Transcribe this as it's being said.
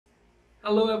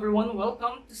Hello everyone,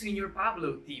 welcome to Senior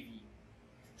Pablo TV.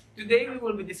 Today we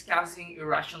will be discussing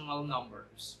irrational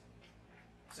numbers.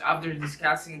 So after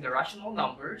discussing the rational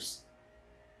numbers,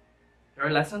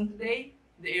 our lesson today,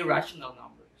 the irrational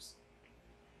numbers.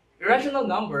 Irrational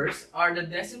numbers are the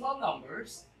decimal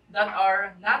numbers that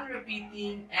are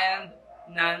non-repeating and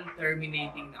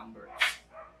non-terminating numbers.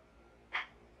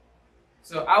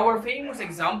 So our famous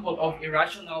example of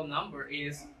irrational number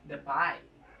is the pi,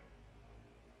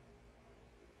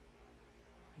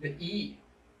 the e,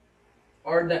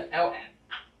 or the ln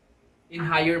in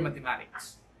higher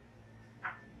mathematics.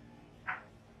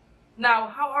 Now,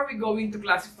 how are we going to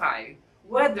classify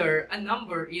whether a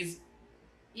number is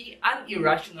an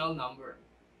irrational number?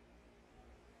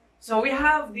 So we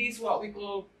have these what we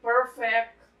call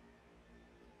perfect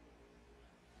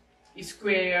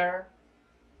square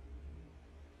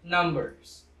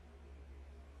numbers.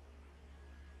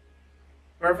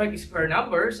 Perfect square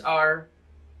numbers are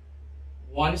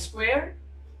 1 square,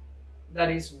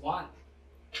 that is 1.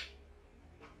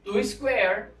 2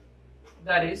 square,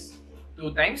 that is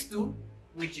 2 times 2,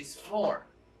 which is 4.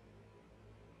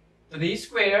 3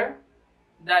 square,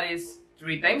 that is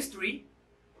 3 times 3,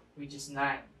 which is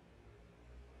 9.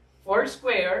 4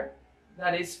 square,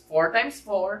 that is 4 times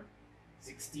 4,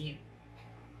 16.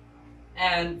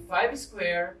 And 5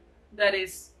 square, that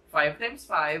is 5 times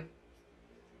 5,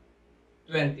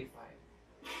 25.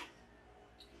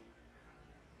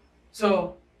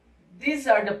 So, these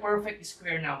are the perfect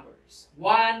square numbers.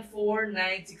 1, 4,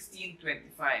 9, 16,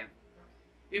 25.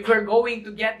 If we're going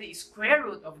to get the square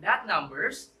root of that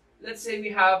numbers, let's say we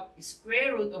have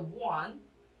square root of 1,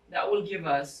 that will give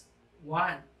us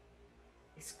 1.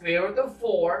 Square root of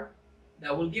 4,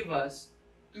 that will give us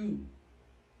 2.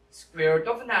 Square root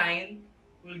of 9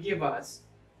 will give us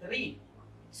 3.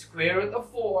 Square root of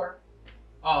 4,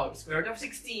 square root of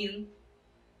 16,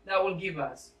 that will give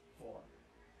us 4.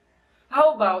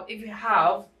 How about if we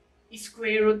have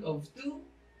square root of 2,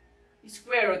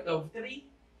 square root of 3,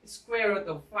 square root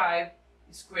of 5,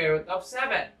 square root of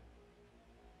 7?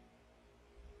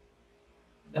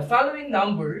 The following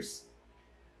numbers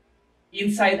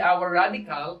inside our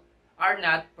radical are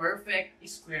not perfect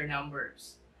square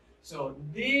numbers. So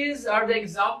these are the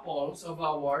examples of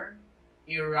our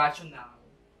irrational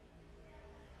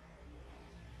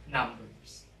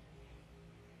numbers.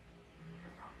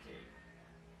 Okay.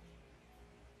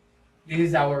 This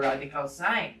is our radical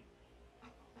sign.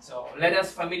 So let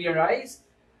us familiarize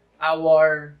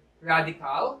our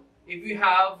radical. If we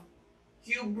have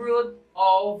cube root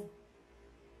of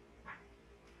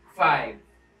 5,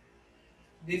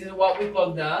 this is what we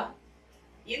call the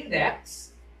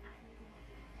index.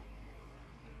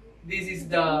 This is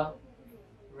the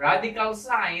radical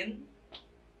sign,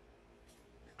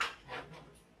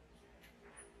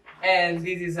 and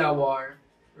this is our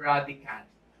radicand.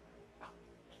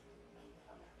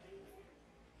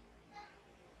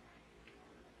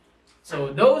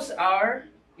 So those are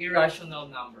irrational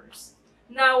numbers.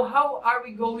 Now, how are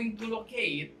we going to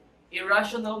locate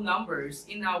irrational numbers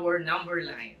in our number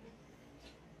line?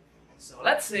 So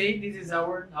let's say this is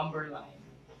our number line.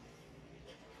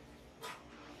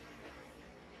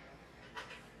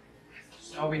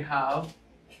 So we have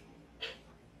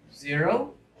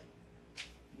 0,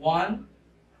 1,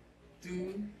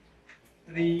 2,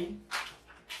 3,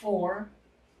 4,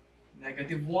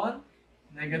 negative 1,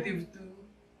 negative 2,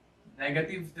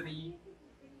 negative 3,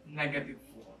 negative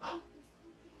 4.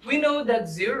 We know that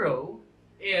 0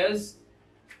 is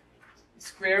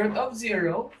square root of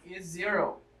 0 is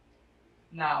 0.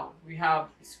 Now we have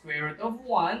square root of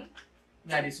 1,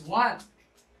 that is 1.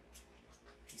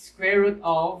 Square root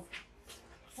of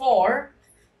 4,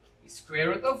 square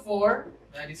root of 4,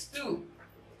 that is 2.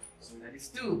 So that is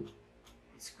 2.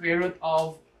 Square root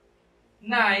of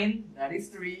 9, that is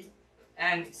 3.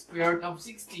 And square root of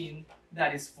 16,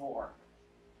 that is 4.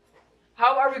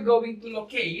 How are we going to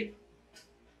locate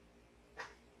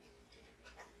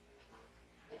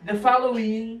the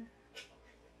following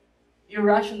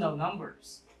irrational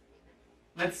numbers?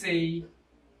 Let's say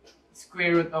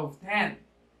square root of 10,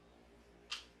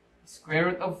 square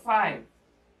root of 5,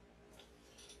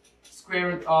 square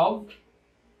root of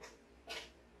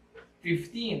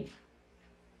 15.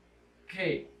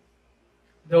 Okay,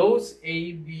 those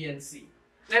A, B, and C.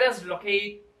 Let us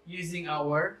locate using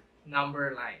our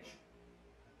number line.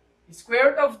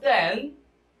 Square root of 10,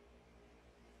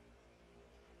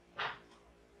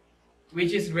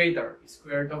 which is greater,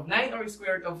 square root of 9 or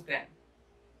square root of 10?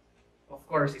 Of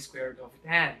course, square root of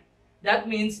 10. That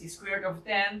means square root of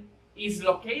 10 is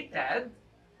located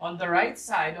on the right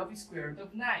side of square root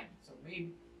of 9. So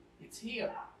maybe it's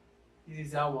here. This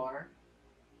is our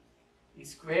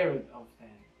square root of 10.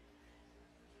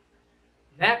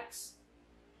 Next,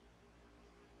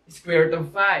 square root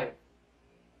of 5.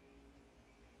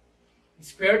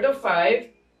 Square root of 5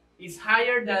 is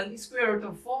higher than square root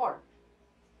of 4.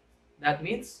 That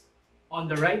means on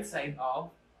the right side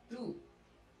of 2.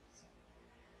 So,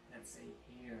 let's say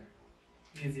here,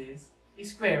 this is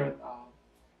square root of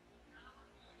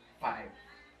 5.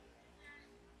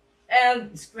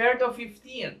 And square root of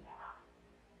 15.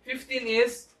 15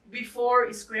 is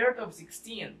before square root of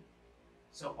 16.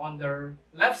 So on the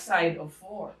left side of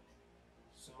 4.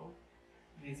 So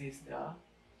this is the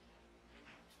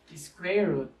square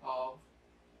root of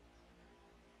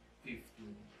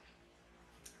 15.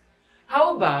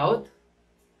 How about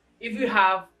if you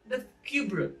have the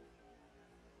cube root?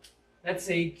 Let's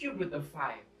say cube root of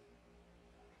 5.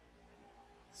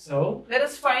 So let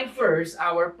us find first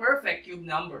our perfect cube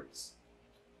numbers.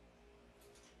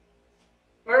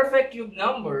 Perfect cube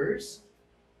numbers,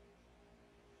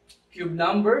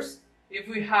 if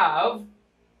we have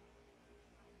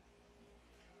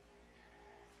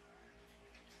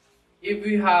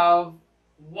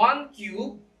one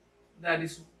cube, that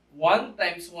is 1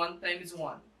 times 1 times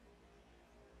 1.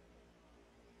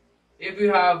 If we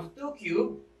have 2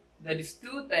 cube, that is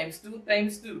 2 times 2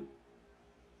 times 2.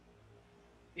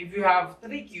 If you have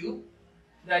 3 cube,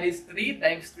 that is 3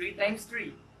 times 3 times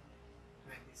 3,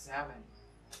 27.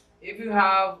 If you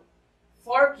have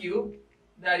 4 cube,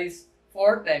 that is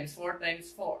 4 times 4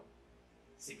 times 4,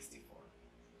 64.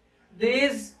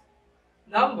 These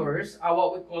numbers are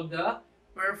what we call the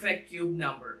perfect cube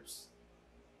numbers.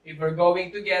 If we're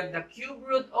going to get the cube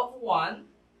root of 1,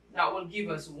 that will give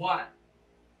us 1.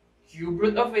 Cube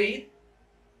root of 8,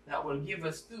 that will give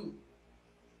us 2.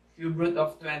 Cube root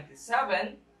of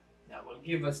 27, that will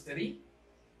give us 3.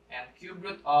 And cube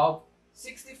root of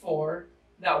 64,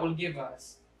 that will give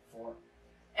us 4.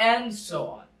 And so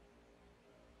on.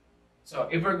 So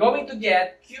if we're going to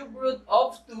get cube root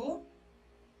of 2,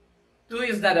 2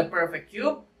 is not a perfect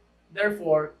cube.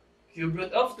 Therefore, cube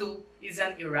root of 2 is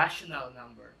an irrational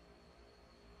number.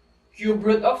 Cube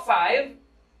root of 5,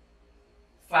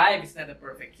 5 is not a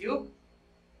perfect cube.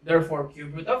 Therefore,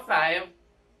 cube root of 5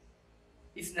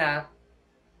 is not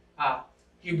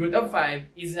cube root of 5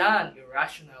 is an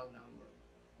irrational number.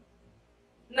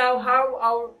 Now,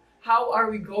 how are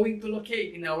we going to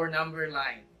locate in our number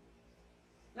line?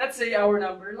 Let's say our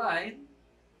number line,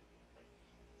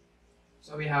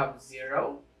 so we have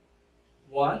 0,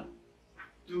 1,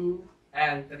 2,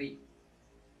 and 3.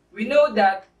 We know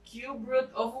that cube root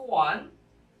of 1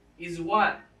 is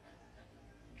 1.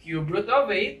 Cube root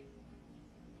of 8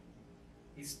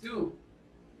 is 2.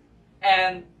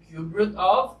 And cube root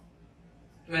of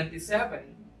 27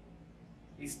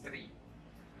 is 3.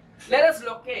 Let us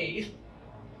locate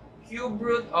cube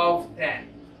root of 10.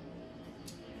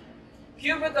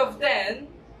 Cube root of 10,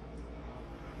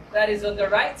 that is on the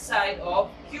right side of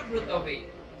cube root of 8.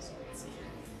 So let's see.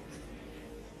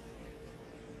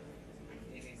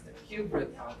 This is the cube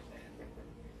root of 10.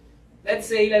 Let's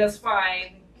say, let us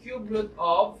find cube root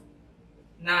of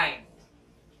 9.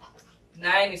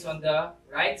 9 is on the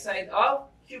right side of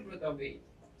cube root of 8.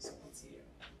 So let's see here.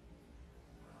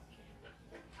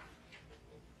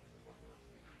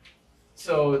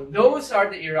 So those are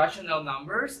the irrational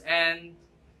numbers and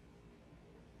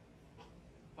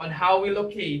on how we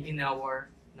locate in our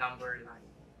number line.